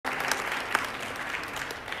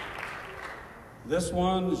This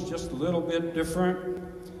one is just a little bit different,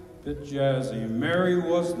 a bit jazzy. Mary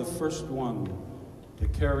was the first one to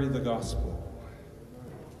carry the gospel.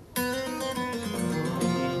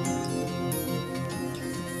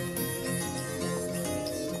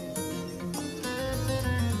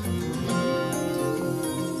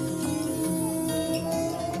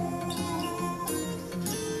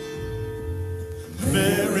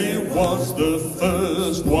 Mary was the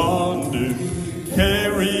first one to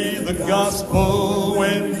carry the gospel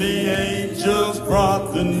when the angels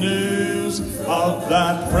brought the news of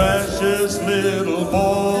that precious little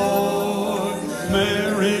boy.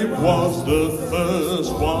 Mary was the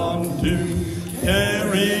first one to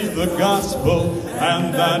carry the gospel,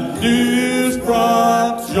 and that news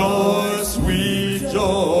brought joy, sweet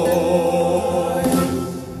joy.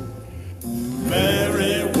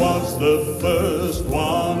 Mary was the first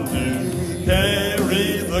one to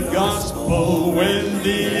carry the gospel when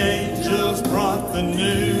the angels brought the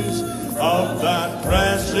news of that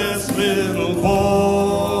precious little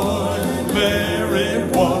boy. Mary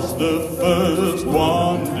was the first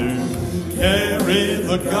one to carry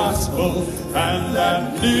the gospel, and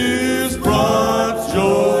that news brought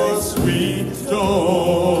joy, sweet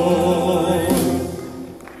joy.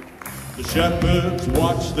 The shepherds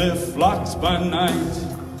watched their flocks by night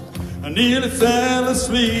and nearly fell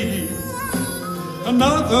asleep.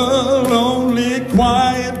 Another lonely,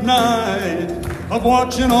 quiet night of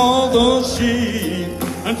watching all those sheep,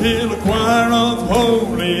 until a choir of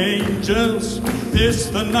holy angels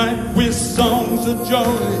pierced the night with songs of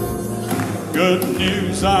joy. Good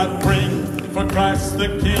news I bring, for Christ the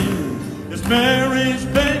King is Mary's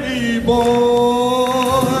baby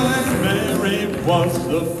boy. Mary was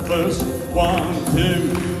the first one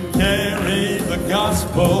to carry the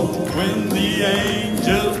gospel when the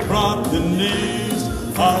angels brought the news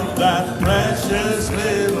of that precious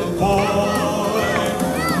little boy.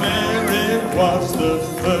 Mary was the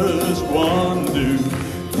first one to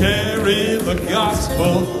carry the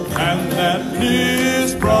gospel, and that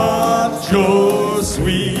news brought joy,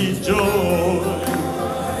 sweet joy.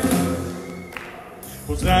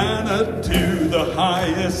 Hosanna to the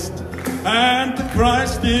highest, and to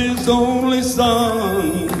Christ his only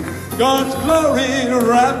Son. God's glory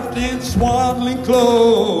wrapped in swaddling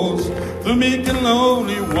clothes, the meek and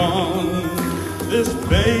lowly one. This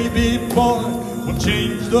baby boy will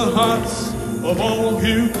change the hearts of all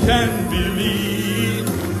who can believe.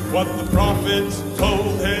 What the prophets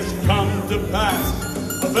told has come to pass,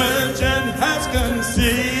 a virgin has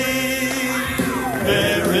conceived.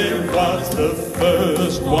 Mary was the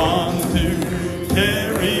first one to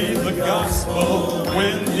carry the gospel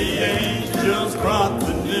when the angels brought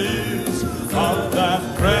the news of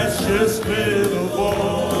that precious little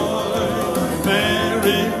boy.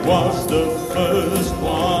 Mary was the first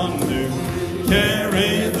one to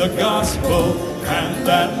carry the gospel, and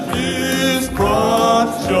that news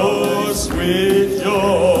brought joy, sweet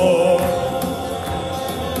joy.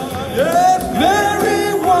 Yeah!